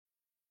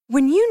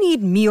When you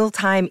need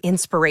mealtime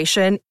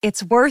inspiration,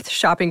 it's worth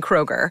shopping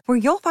Kroger, where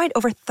you'll find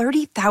over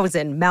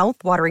 30,000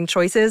 mouth-watering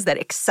choices that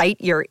excite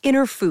your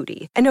inner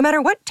foodie. And no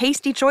matter what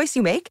tasty choice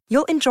you make,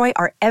 you'll enjoy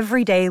our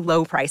everyday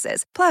low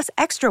prices, plus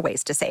extra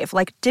ways to save,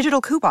 like digital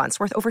coupons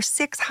worth over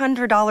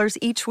 $600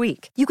 each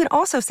week. You can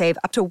also save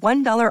up to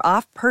 $1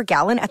 off per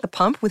gallon at the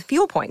pump with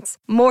fuel points.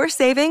 More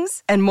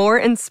savings and more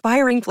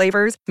inspiring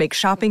flavors make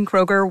shopping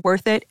Kroger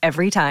worth it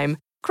every time.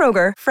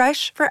 Kroger,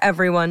 fresh for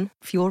everyone.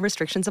 Fuel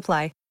restrictions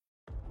apply.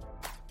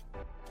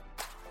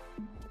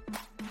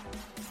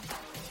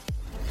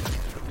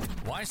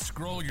 Why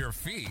scroll your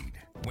feed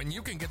when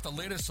you can get the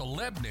latest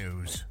celeb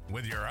news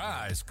with your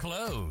eyes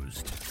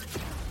closed?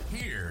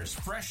 Here's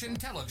fresh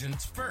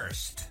intelligence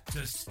first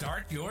to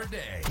start your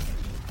day.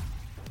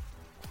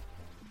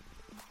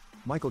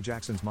 Michael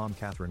Jackson's mom,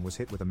 Katherine, was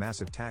hit with a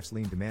massive tax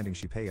lien demanding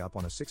she pay up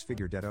on a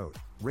six-figure debt owed,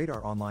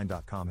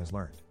 RadarOnline.com has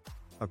learned.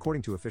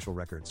 According to official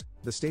records,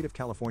 the State of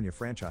California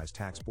Franchise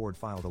Tax Board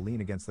filed a lien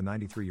against the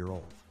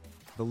 93-year-old.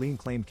 The lien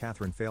claimed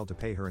Katherine failed to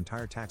pay her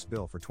entire tax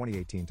bill for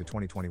 2018 to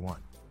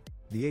 2021.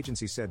 The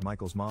agency said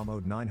Michael's mom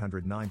owed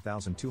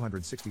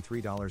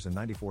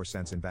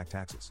 $909,263.94 in back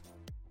taxes.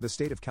 The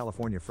State of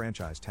California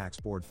Franchise Tax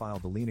Board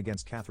filed the lien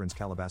against Katherine's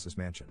Calabasas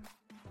mansion.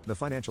 The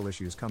financial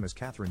issues come as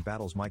Katherine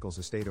battles Michael's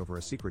estate over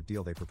a secret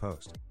deal they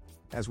proposed.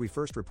 As we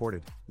first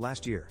reported,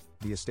 last year,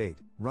 the estate,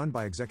 run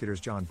by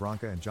executors John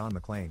Branca and John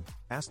McClain,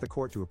 asked the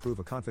court to approve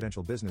a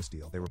confidential business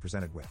deal they were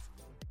presented with.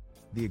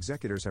 The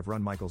executors have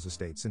run Michael's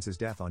estate since his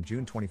death on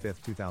June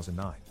 25,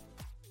 2009.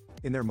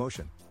 In their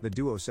motion, the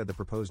duo said the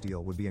proposed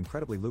deal would be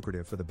incredibly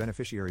lucrative for the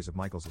beneficiaries of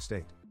Michael's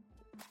estate.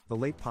 The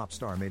late pop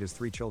star made his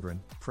three children,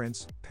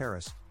 Prince,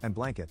 Paris, and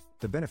Blanket,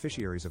 the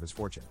beneficiaries of his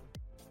fortune.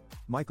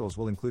 Michael's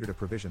will included a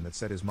provision that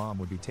said his mom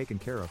would be taken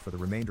care of for the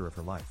remainder of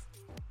her life.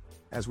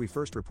 As we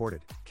first reported,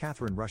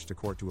 Katherine rushed to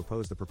court to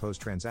oppose the proposed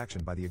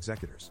transaction by the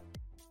executors.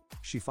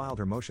 She filed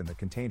her motion that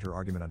contained her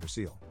argument under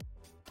seal.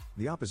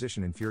 The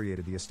opposition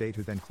infuriated the estate,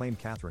 who then claimed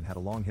Katherine had a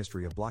long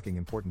history of blocking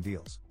important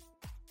deals.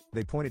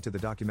 They pointed to the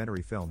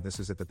documentary film This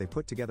Is It that they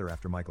put together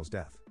after Michael's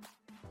death.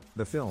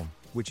 The film,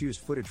 which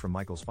used footage from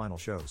Michael's final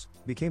shows,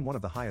 became one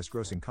of the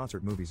highest-grossing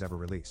concert movies ever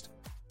released.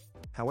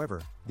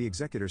 However, the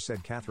executors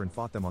said Katherine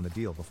fought them on the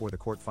deal before the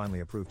court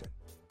finally approved it.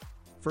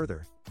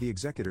 Further, the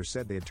executors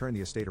said they had turned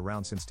the estate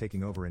around since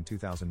taking over in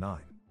 2009.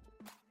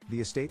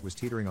 The estate was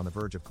teetering on the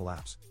verge of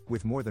collapse,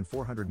 with more than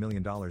 $400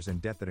 million in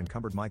debt that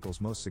encumbered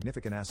Michael's most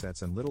significant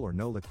assets and little or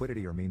no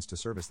liquidity or means to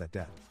service that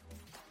debt.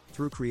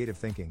 Through creative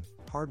thinking,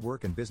 hard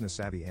work and business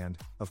savvy and,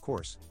 of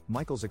course,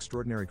 Michael's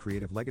extraordinary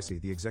creative legacy,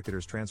 the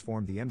executors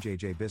transformed the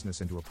MJJ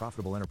business into a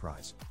profitable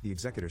enterprise, the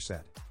executors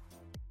said.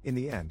 In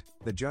the end,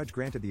 the judge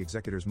granted the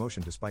executors'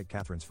 motion despite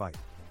Katherine's fight.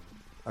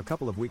 A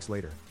couple of weeks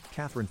later,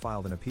 Katherine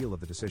filed an appeal of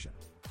the decision.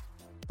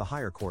 The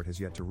higher court has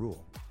yet to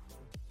rule.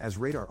 As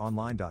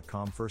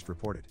RadarOnline.com first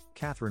reported,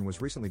 Katherine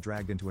was recently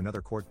dragged into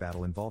another court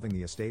battle involving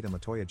the estate and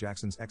LaToya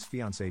Jackson's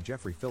ex-fiancé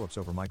Jeffrey Phillips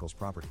over Michael's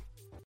property.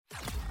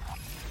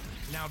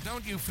 Now,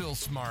 don't you feel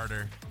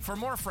smarter? For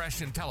more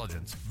fresh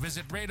intelligence,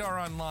 visit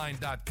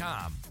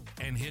RadarOnline.com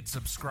and hit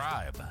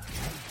subscribe.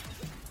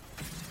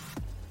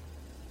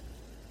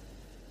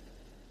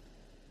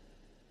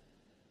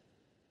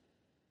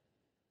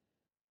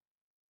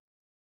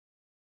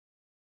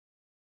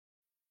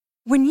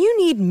 When you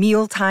need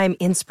mealtime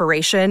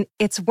inspiration,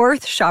 it's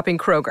worth shopping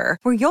Kroger,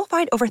 where you'll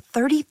find over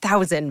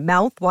 30,000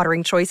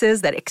 mouth-watering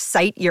choices that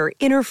excite your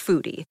inner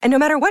foodie. And no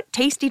matter what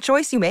tasty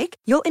choice you make,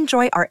 you'll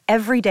enjoy our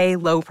everyday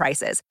low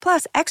prices,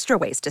 plus extra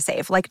ways to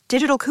save, like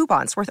digital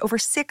coupons worth over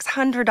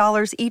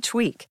 $600 each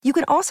week. You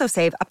can also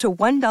save up to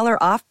 $1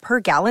 off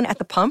per gallon at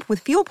the pump with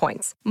fuel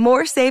points.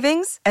 More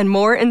savings and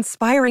more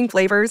inspiring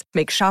flavors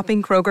make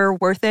shopping Kroger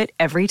worth it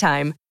every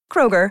time.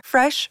 Kroger,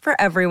 fresh for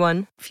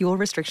everyone. Fuel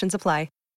restrictions apply.